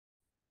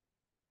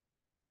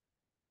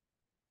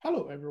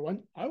Hello,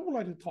 everyone. I would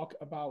like to talk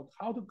about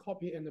how to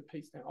copy and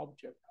paste an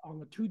object on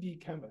a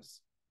 2D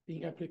canvas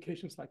in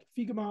applications like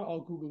Figma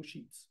or Google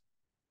Sheets.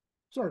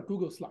 Sorry,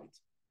 Google Slides.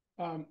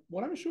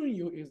 What I'm showing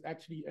you is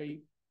actually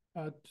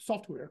a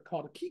software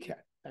called KiCAD.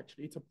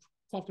 Actually, it's a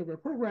software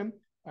program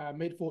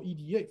made for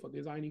EDA, for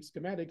designing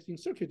schematics in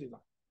circuit design.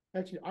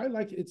 Actually, I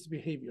like its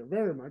behavior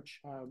very much,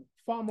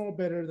 far more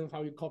better than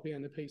how you copy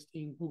and paste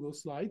in Google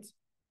Slides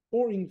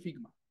or in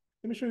Figma.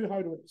 Let me show you how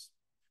it works.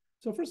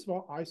 So first of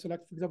all, I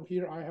select, for example,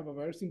 here I have a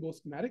very simple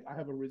schematic. I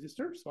have a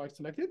resistor, so I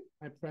select it.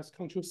 I press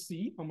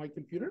Ctrl-C on my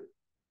computer,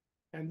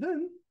 and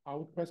then I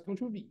will press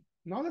Ctrl-V.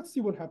 Now let's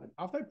see what happened.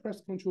 After I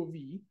press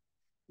Ctrl-V,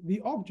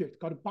 the object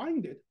got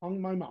binded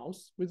on my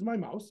mouse with my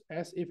mouse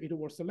as if it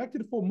were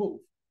selected for move.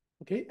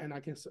 Okay, and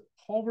I can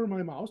hover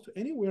my mouse to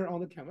anywhere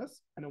on the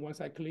canvas, and then once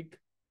I click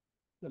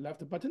the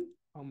left button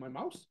on my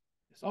mouse,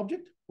 this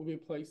object will be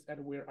placed at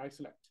where I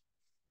select.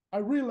 I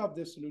really love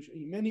this solution.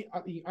 In many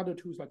other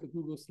tools like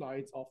Google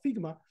Slides or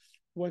Figma,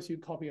 once you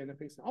copy and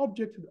paste an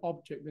object,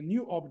 the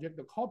new object,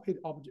 the copied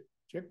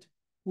object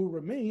will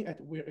remain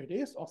at where it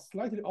is or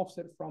slightly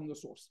offset from the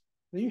source.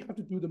 Then you have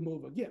to do the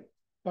move again.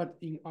 But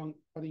in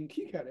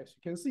KiCAD, as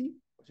you can see,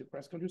 as you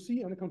press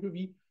Ctrl-C and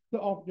Ctrl-V, the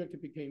object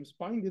becomes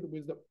bounded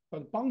with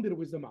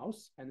the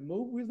mouse and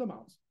move with the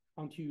mouse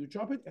until you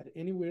drop it at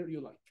anywhere you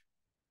like.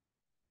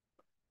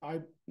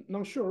 I'm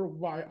not sure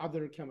why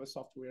other canvas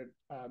software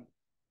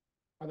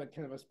other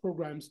canvas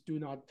programs do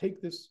not take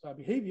this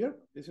behavior.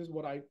 This is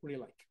what I really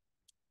like.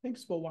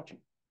 Thanks for watching.